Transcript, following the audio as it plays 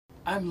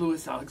I'm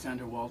Louis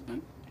Alexander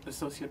Waldman,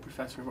 Associate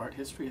Professor of Art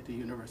History at the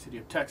University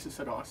of Texas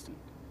at Austin,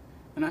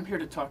 and I'm here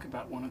to talk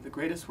about one of the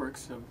greatest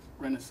works of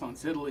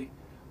Renaissance Italy,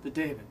 the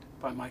David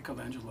by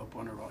Michelangelo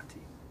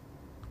Buonarroti.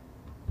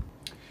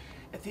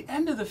 At the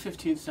end of the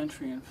 15th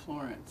century in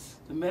Florence,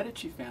 the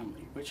Medici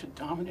family, which had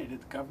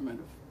dominated the government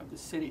of the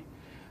city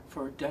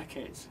for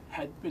decades,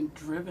 had been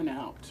driven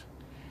out,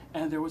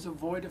 and there was a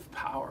void of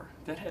power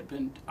that had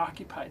been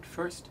occupied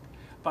first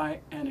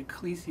by an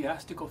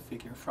ecclesiastical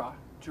figure, Fra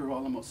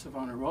Girolamo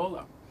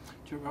Savonarola.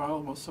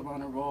 Girolamo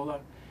Savonarola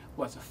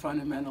was a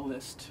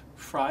fundamentalist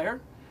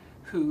friar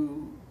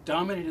who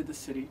dominated the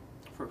city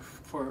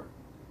for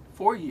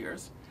 4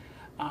 years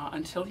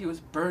until he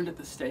was burned at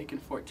the stake in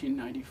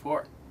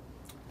 1494.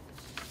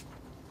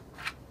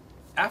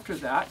 After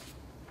that,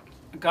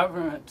 a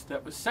government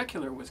that was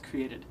secular was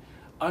created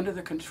under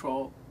the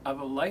control of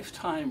a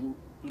lifetime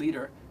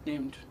leader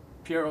named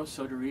Piero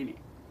Soderini.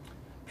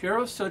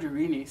 Piero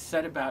Soderini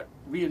set about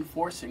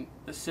reinforcing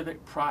the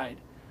civic pride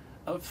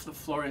of the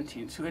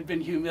Florentines, who had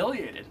been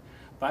humiliated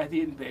by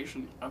the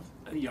invasion of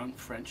a young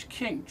French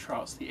king,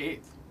 Charles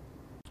VIII.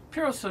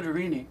 Piero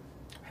Soderini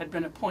had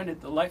been appointed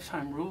the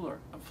lifetime ruler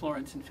of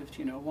Florence in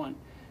 1501,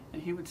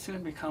 and he would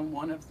soon become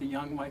one of the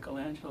young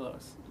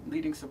Michelangelo's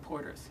leading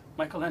supporters.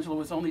 Michelangelo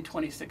was only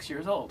 26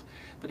 years old,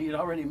 but he had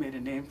already made a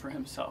name for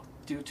himself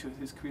due to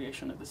his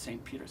creation of the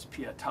St. Peter's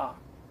Pietà.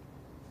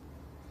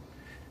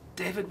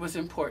 David was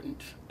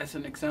important as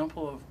an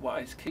example of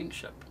wise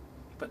kingship,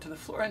 but to the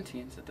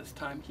Florentines at this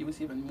time, he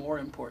was even more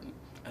important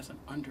as an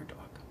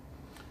underdog.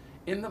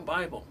 In the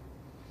Bible,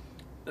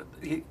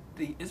 the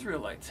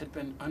Israelites had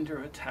been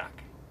under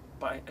attack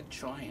by a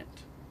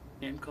giant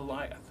named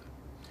Goliath,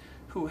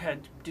 who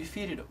had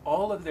defeated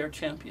all of their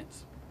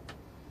champions.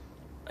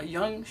 A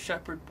young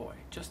shepherd boy,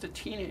 just a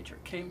teenager,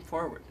 came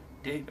forward,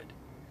 David,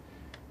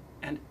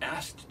 and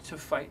asked to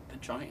fight the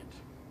giant.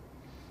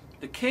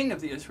 The king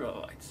of the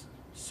Israelites,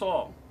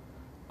 Saul,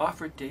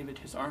 offered David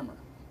his armor.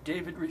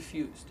 David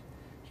refused.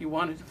 He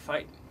wanted to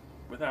fight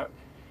without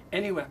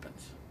any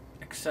weapons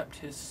except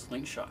his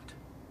slingshot.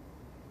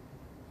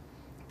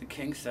 The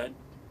king said,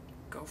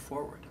 "Go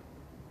forward."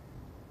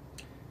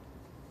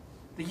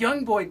 The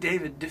young boy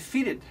David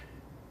defeated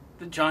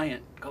the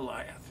giant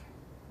Goliath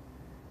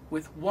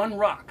with one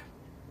rock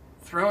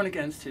thrown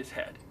against his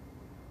head.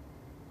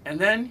 And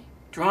then,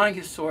 drawing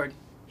his sword,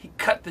 he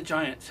cut the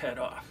giant's head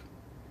off,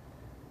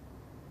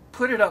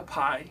 put it up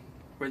high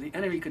where the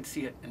enemy could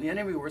see it, and the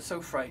enemy were so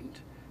frightened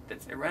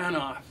that they ran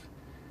off,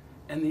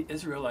 and the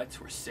Israelites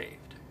were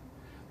saved.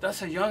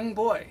 Thus a young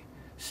boy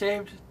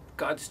saved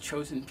God's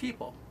chosen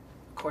people,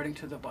 according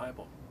to the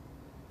Bible,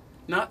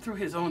 not through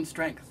his own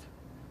strength,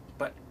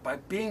 but by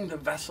being the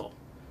vessel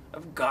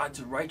of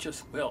God's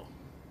righteous will.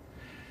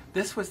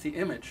 This was the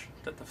image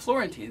that the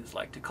Florentines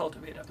liked to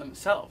cultivate of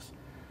themselves,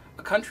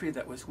 a country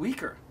that was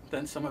weaker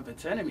than some of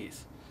its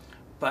enemies,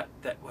 but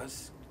that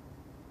was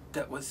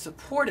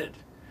supported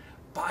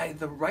by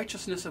the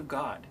righteousness of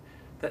God,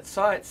 that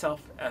saw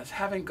itself as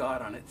having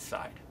God on its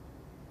side.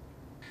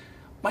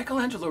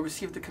 Michelangelo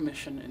received the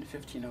commission in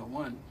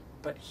 1501,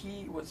 but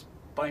he was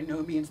by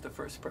no means the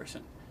first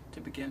person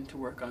to begin to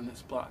work on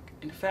this block.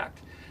 In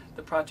fact,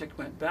 the project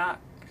went back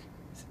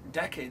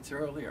decades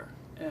earlier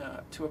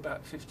to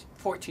about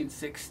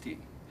 1460,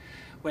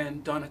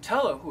 when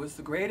Donatello, who was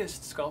the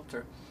greatest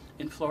sculptor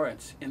in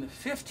Florence in the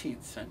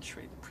 15th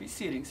century, the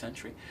preceding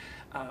century,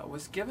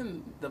 was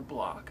given the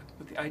block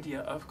with the idea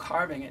of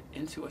carving it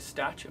into a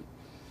statue.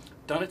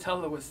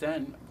 Donatello was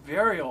then a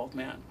very old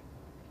man,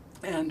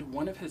 and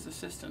one of his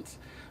assistants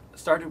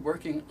started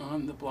working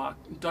on the block.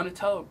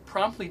 Donatello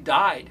promptly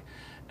died,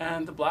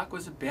 and the block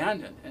was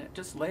abandoned, and it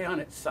just lay on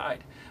its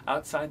side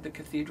outside the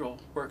cathedral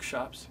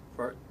workshops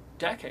for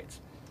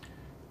decades.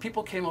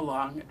 People came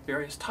along at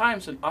various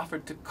times and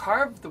offered to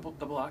carve the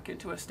block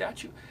into a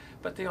statue,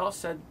 but they all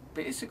said,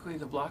 basically,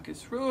 the block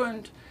is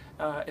ruined,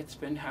 it's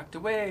been hacked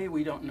away,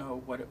 we don't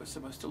know what it was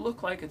supposed to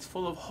look like, it's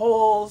full of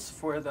holes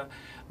where the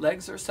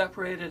legs are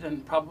separated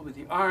and probably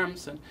the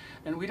arms,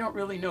 and we don't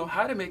really know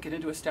how to make it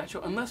into a statue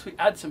unless we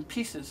add some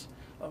pieces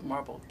of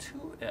marble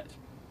to it.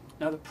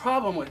 Now the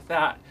problem with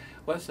that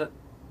was that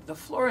the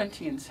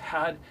Florentines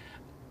had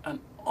an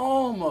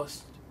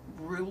almost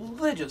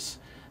religious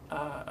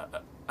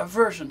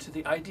aversion to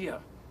the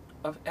idea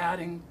of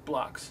adding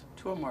blocks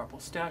to a marble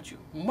statue.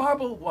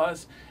 Marble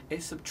was a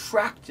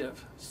subtractive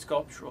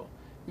sculptural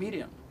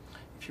medium.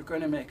 If you're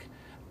going to make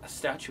a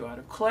statue out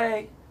of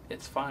clay,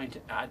 it's fine to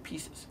add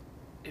pieces.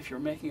 If you're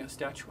making a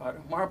statue out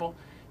of marble,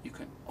 you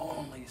can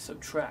only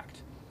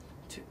subtract.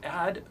 To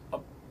add a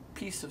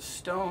piece of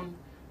stone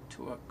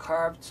to a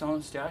carved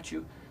stone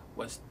statue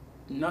was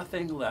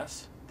nothing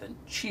less than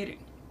cheating.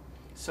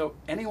 So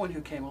anyone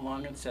who came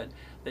along and said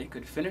they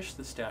could finish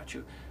the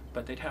statue,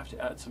 but they'd have to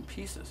add some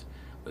pieces,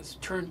 was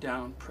turned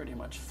down pretty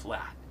much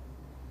flat.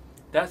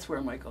 That's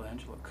where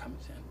Michelangelo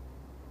comes in.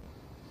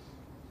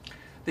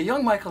 The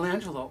young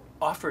Michelangelo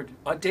offered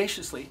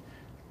audaciously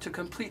to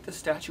complete the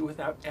statue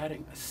without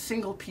adding a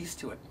single piece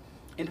to it.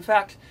 In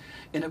fact,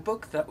 in a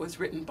book that was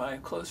written by a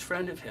close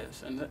friend of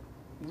his and that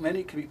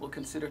many people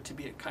consider to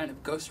be a kind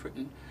of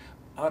ghost-written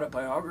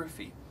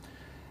autobiography.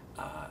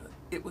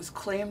 It was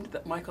claimed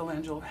that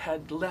Michelangelo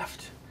had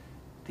left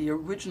the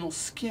original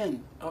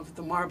skin of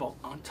the marble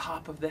on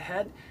top of the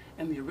head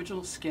and the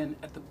original skin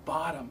at the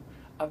bottom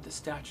of the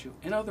statue.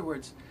 In other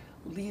words,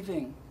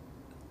 leaving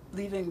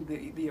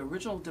the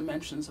original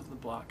dimensions of the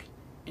block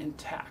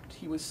intact.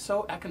 He was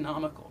so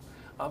economical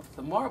of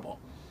the marble.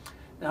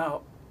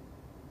 Now,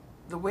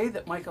 the way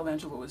that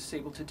Michelangelo was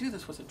able to do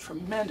this was a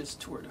tremendous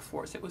tour de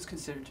force. It was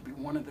considered to be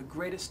one of the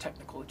greatest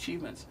technical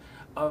achievements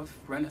of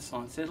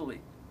Renaissance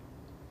Italy.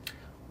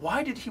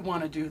 Why did he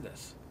want to do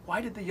this? Why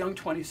did the young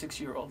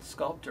 26-year-old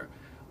sculptor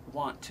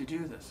want to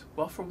do this?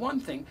 Well, for one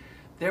thing,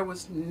 there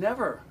was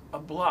never a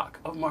block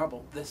of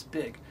marble this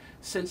big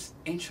since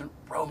ancient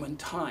Roman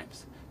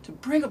times. To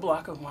bring a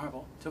block of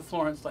marble to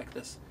Florence like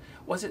this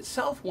was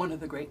itself one of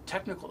the great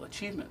technical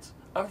achievements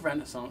of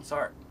Renaissance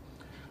art.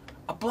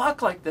 A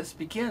block like this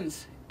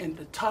begins in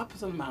the top of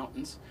the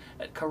mountains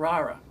at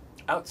Carrara,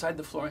 outside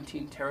the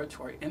Florentine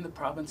territory in the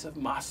province of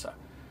Massa.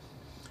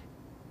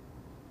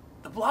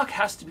 The block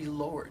has to be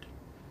lowered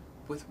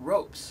with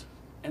ropes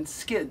and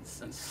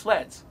skids and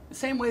sleds, the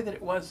same way that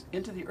it was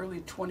into the early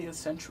 20th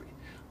century,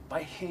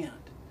 by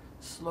hand,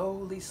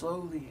 slowly,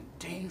 in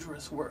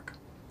dangerous work.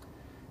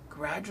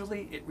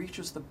 Gradually, it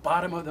reaches the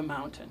bottom of the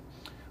mountain,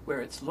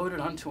 where it's loaded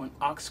onto an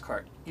ox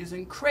cart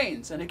using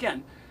cranes, and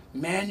again,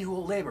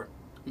 manual labor,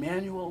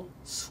 manual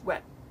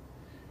sweat.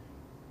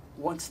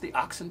 Once the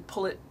oxen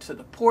pull it to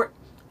the port,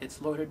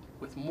 it's loaded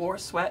with more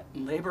sweat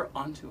and labor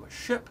onto a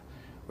ship,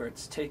 where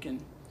it's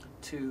taken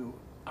to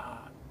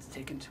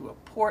a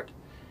port.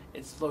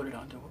 It's loaded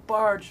onto a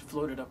barge,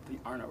 floated up the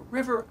Arno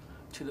River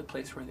to the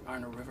place where the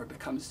Arno River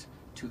becomes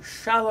too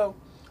shallow.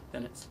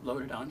 Then it's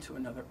loaded onto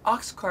another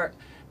ox cart,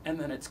 and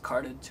then it's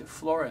carted to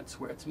Florence,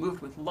 where it's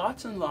moved with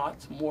lots and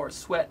lots more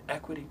sweat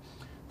equity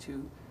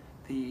to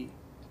the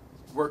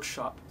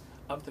workshop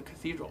of the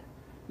cathedral.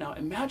 Now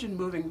imagine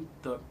moving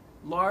the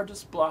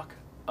largest block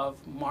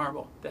of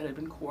marble that had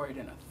been quarried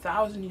in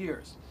 1,000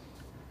 years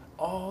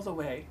all the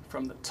way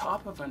from the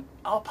top of an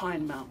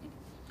alpine mountain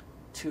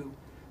to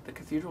the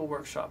cathedral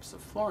workshops of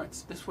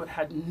Florence. This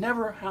had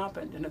never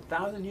happened in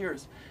 1,000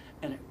 years,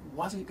 and it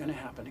wasn't going to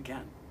happen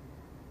again.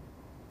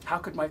 How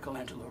could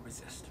Michelangelo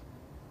resist?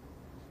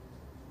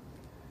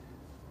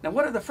 Now,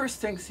 one of the first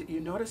things that you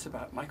notice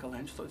about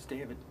Michelangelo's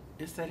David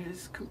is that it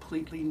is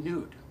completely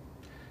nude.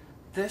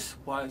 This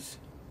was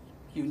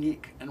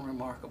unique and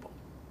remarkable,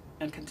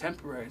 and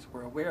contemporaries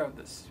were aware of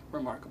this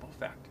remarkable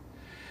fact.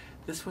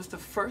 This was the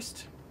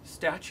first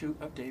statue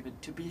of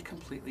David to be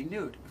completely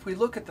nude. If we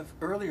look at the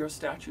earlier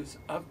statues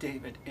of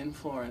David in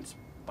Florence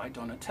by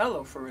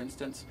Donatello, for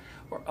instance,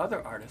 or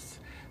other artists,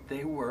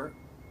 they were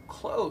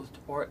clothed,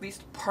 or at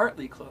least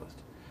partly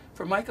clothed.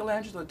 For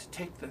Michelangelo to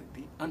take the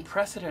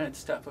unprecedented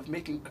step of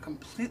making a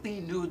completely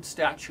nude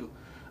statue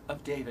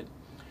of David,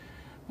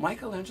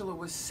 Michelangelo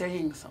was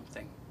saying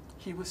something.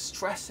 He was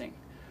stressing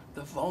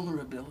the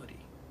vulnerability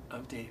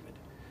of David,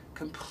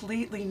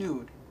 completely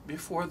nude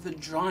before the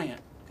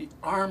giant, the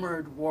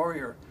armored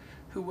warrior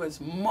who was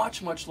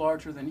much, much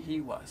larger than he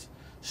was,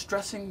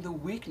 stressing the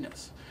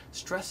weakness,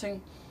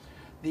 stressing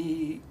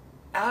the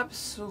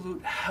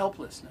absolute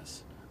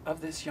helplessness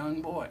of this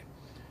young boy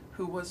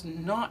who was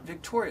not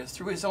victorious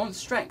through his own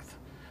strength,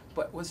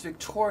 but was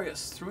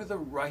victorious through the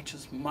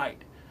righteous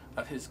might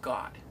of his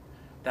God.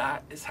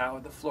 That is how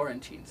the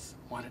Florentines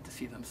wanted to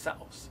see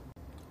themselves.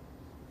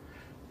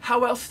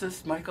 How else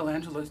does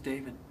Michelangelo's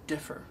David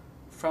differ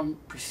from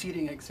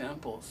preceding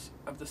examples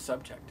of the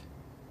subject?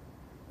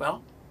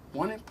 Well,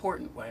 one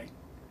important way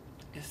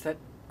is that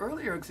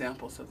earlier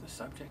examples of the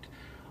subject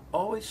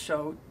always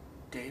show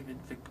David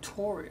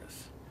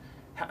victorious,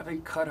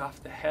 having cut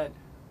off the head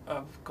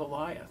of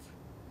Goliath.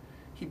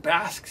 He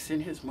basks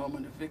in his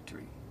moment of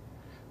victory.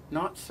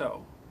 Not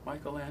so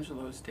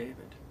Michelangelo's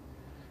David.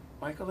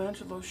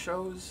 Michelangelo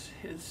shows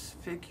his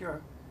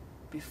figure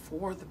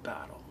before the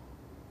battle,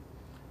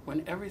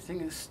 when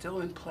everything is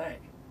still in play,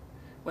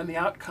 when the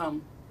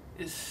outcome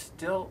is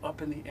still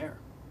up in the air.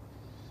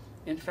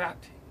 In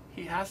fact,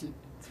 he hasn't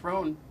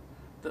thrown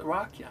the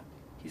rock yet.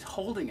 He's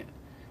holding it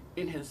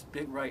in his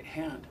big right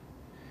hand.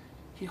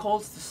 He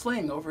holds the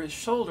sling over his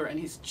shoulder, and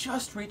he's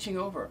just reaching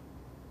over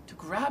to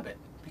grab it,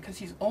 because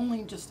he's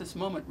only just this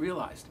moment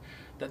realized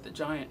that the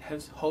giant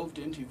has hoved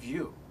into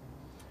view.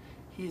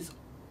 He's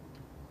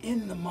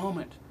in the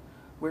moment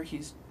where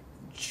he's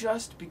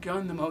just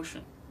begun the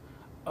motion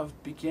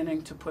of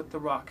beginning to put the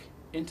rock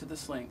into the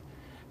sling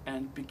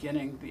and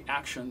beginning the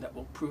action that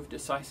will prove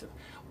decisive.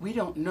 We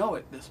don't know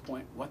at this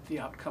point what the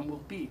outcome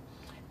will be.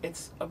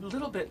 It's a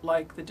little bit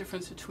like the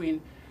difference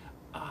between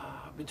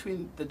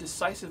the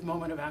decisive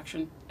moment of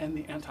action and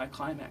the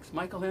anticlimax.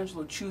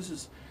 Michelangelo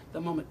chooses the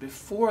moment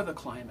before the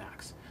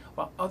climax,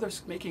 while other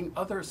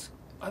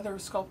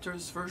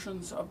sculptors'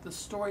 versions of the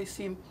story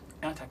seem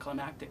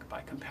anticlimactic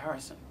by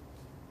comparison.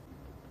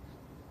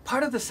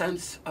 Part of the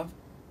sense of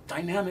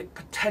dynamic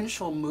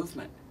potential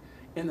movement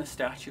in the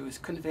statue is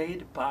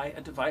conveyed by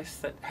a device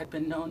that had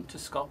been known to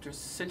sculptors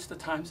since the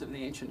times of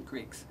the ancient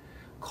Greeks,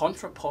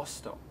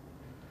 contrapposto.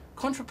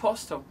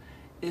 Contrapposto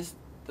is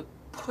the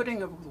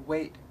putting of the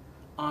weight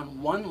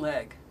on one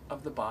leg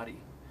of the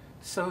body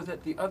so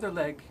that the other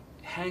leg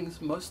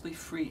hangs mostly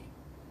free.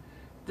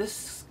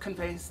 This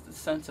conveys the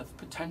sense of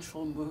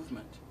potential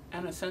movement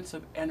and a sense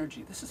of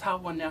energy. This is how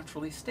one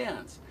naturally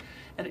stands,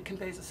 and it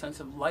conveys a sense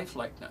of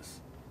lifelikeness.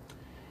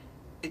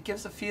 It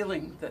gives a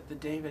feeling that the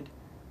David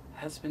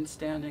has been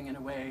standing in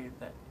a way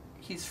that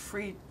he's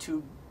free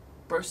to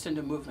burst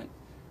into movement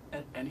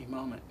at any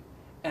moment,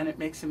 and it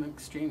makes him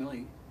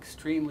extremely,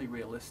 extremely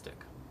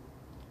realistic.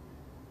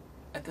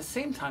 At the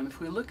same time, if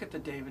we look at the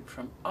David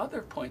from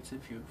other points of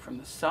view, from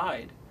the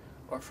side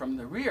or from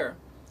the rear,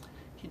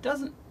 he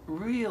doesn't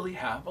really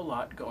have a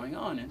lot going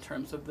on in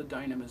terms of the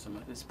dynamism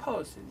of his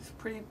pose. He's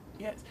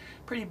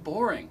pretty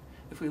boring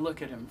if we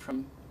look at him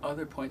from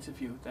other points of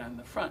view than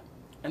the front.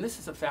 And this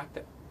is a fact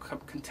that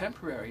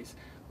contemporaries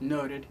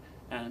noted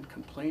and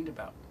complained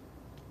about.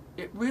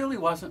 It really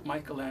wasn't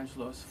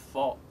Michelangelo's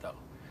fault, though.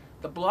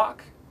 The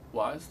block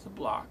was the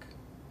block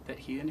that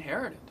he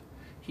inherited.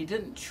 He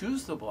didn't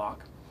choose the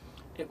block.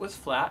 It was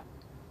flat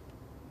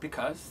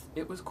because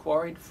it was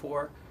quarried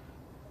for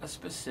a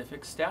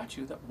specific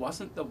statue that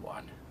wasn't the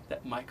one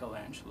that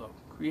Michelangelo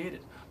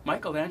created.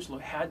 Michelangelo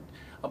had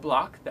a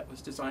block that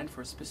was designed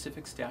for a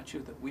specific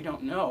statue that we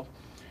don't know,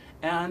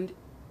 and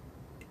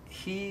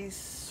he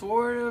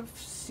sort of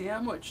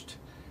sandwiched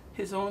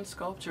his own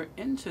sculpture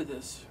into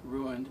this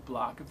ruined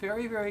block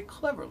very, very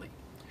cleverly.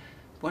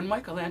 When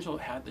Michelangelo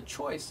had the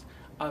choice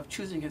of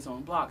choosing his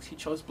own blocks, he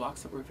chose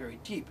blocks that were very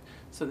deep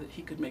so that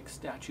he could make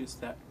statues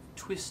that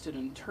twisted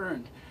and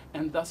turned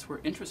and thus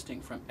were interesting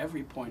from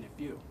every point of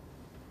view.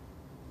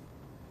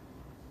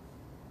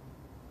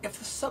 If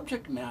the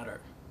subject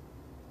matter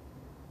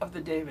of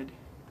the David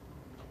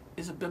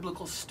is a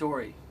biblical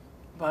story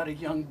about a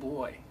young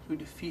boy who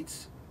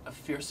defeats a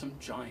fearsome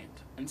giant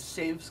and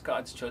saves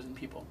God's chosen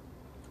people,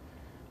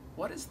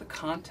 what is the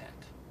content?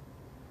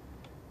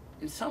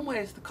 In some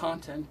ways, the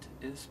content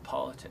is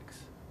politics,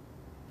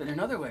 but in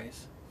other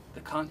ways,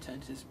 the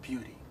content is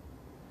beauty.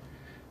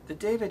 The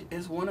David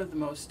is one of the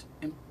most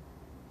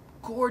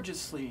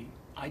gorgeously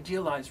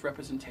idealized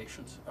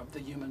representations of the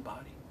human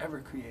body ever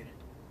created.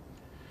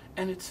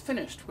 And it's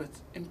finished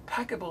with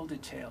impeccable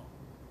detail.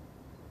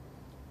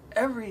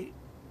 Every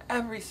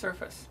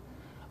surface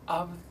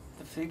of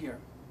the figure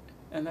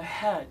and the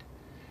head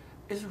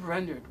is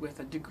rendered with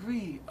a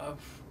degree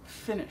of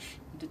finish,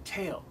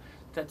 detail,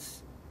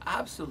 that's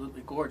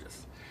absolutely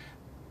gorgeous.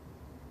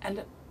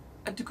 And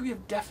a degree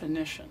of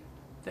definition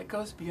that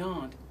goes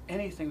beyond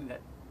anything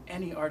that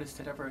any artist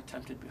had ever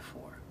attempted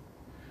before.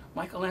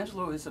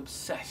 Michelangelo is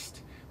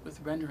obsessed with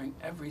rendering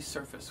every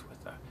surface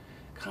with a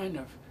kind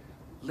of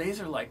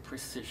laser-like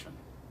precision.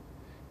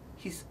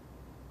 He's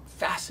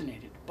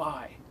fascinated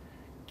by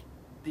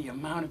the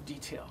amount of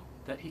detail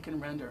that he can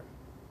render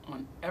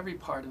on every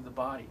part of the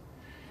body.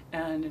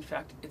 And in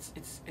fact,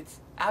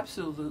 it's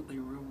absolutely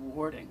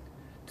rewarding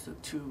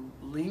to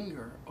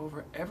linger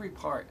over every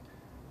part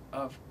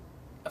of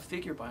a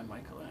figure by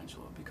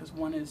Michelangelo, because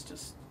one is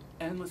just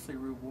endlessly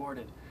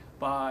rewarded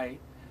by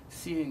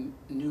seeing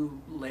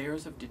new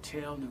layers of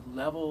detail, new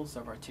levels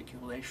of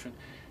articulation.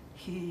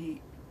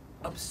 He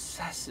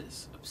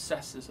obsesses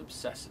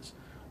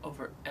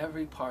over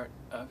every part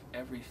of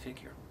every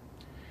figure.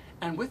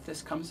 And with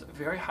this comes a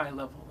very high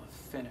level of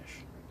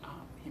finish.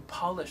 He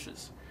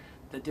polishes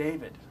the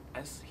David,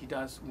 as he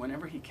does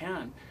whenever he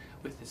can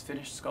with his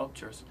finished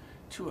sculptures,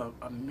 to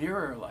a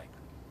mirror-like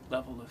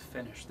level of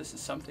finish. This is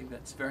something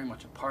that's very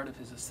much a part of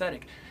his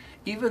aesthetic.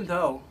 Even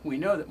though we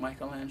know that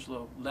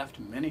Michelangelo left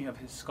many of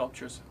his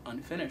sculptures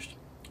unfinished,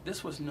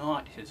 this was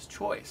not his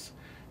choice,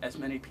 as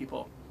many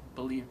people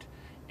believed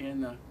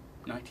in the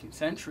 19th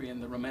century, in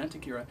the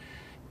Romantic era.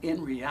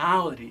 In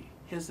reality,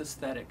 his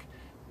aesthetic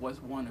was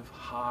one of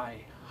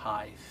high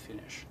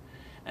finish.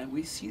 And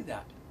we see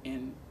that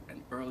in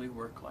an early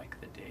work like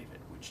the David,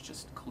 which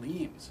just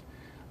gleams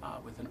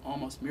with an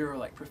almost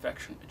mirror-like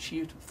perfection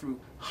achieved through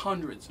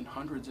hundreds and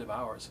hundreds of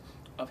hours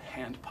of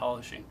hand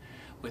polishing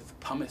with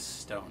pumice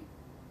stone.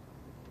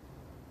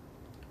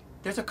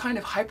 There's a kind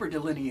of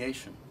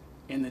hyperdelineation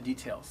in the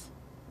details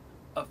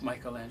of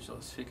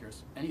Michelangelo's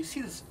figures, and you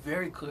see this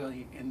very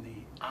clearly in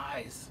the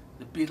eyes,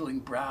 the beetling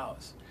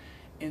brows,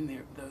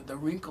 in the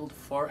wrinkled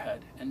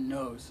forehead and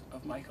nose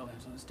of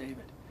Michelangelo's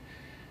David.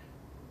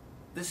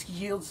 This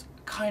yields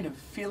a kind of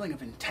feeling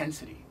of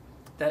intensity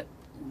that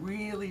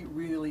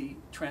really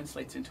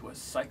translates into a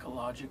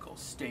psychological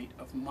state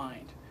of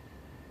mind.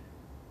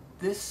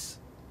 This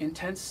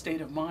intense state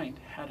of mind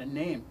had a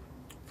name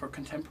for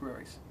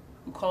contemporaries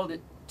who called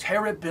it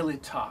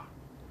terribilità.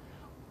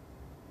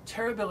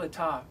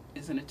 Terribilità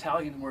is an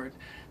Italian word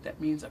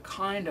that means a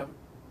kind of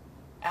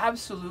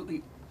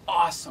absolutely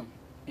awesome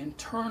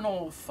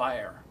internal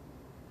fire.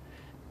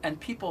 And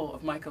people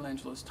of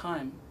Michelangelo's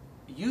time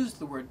used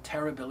the word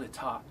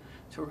terribilità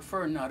to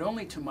refer not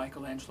only to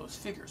Michelangelo's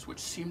figures, which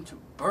seemed to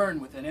burn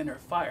with an inner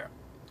fire,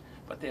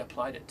 but they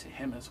applied it to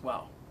him as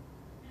well.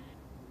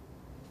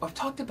 I've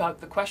talked about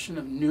the question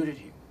of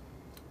nudity,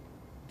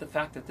 the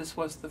fact that this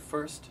was the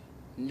first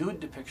nude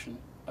depiction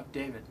of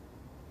David.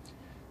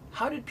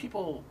 How did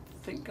people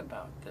think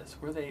about this?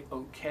 Were they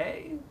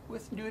okay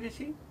with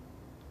nudity?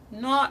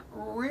 Not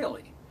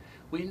really.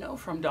 We know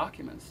from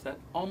documents that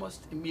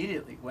almost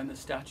immediately when the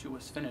statue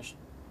was finished,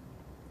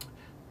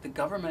 the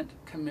government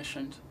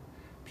commissioned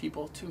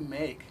people to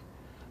make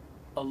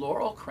a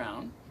laurel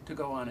crown to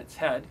go on its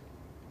head,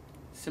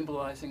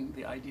 symbolizing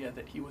the idea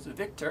that he was a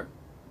victor,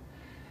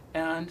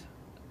 and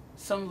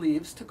some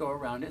leaves to go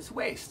around its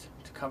waist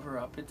to cover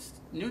up its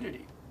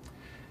nudity.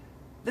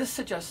 This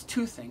suggests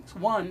two things.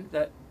 One,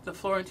 that the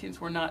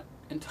Florentines were not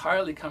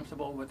entirely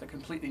comfortable with a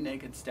completely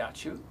naked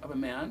statue of a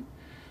man,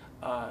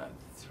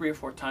 3 or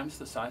 4 times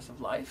the size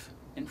of life,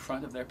 in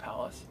front of their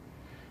palace.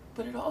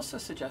 But it also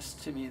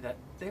suggests to me that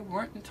they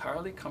weren't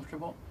entirely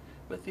comfortable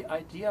with the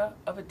idea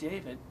of a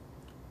David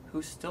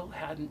who still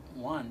hadn't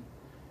won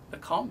the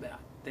combat.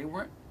 They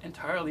weren't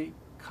entirely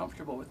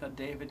comfortable with a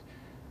David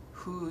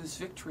whose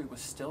victory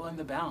was still in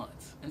the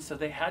balance. And so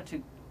they had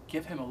to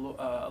give him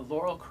a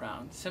laurel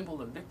crown,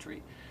 symbol of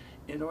victory,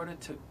 in order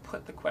to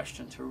put the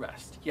question to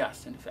rest.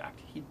 Yes, in fact,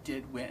 he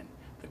did win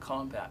the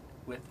combat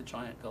with the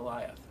giant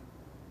Goliath.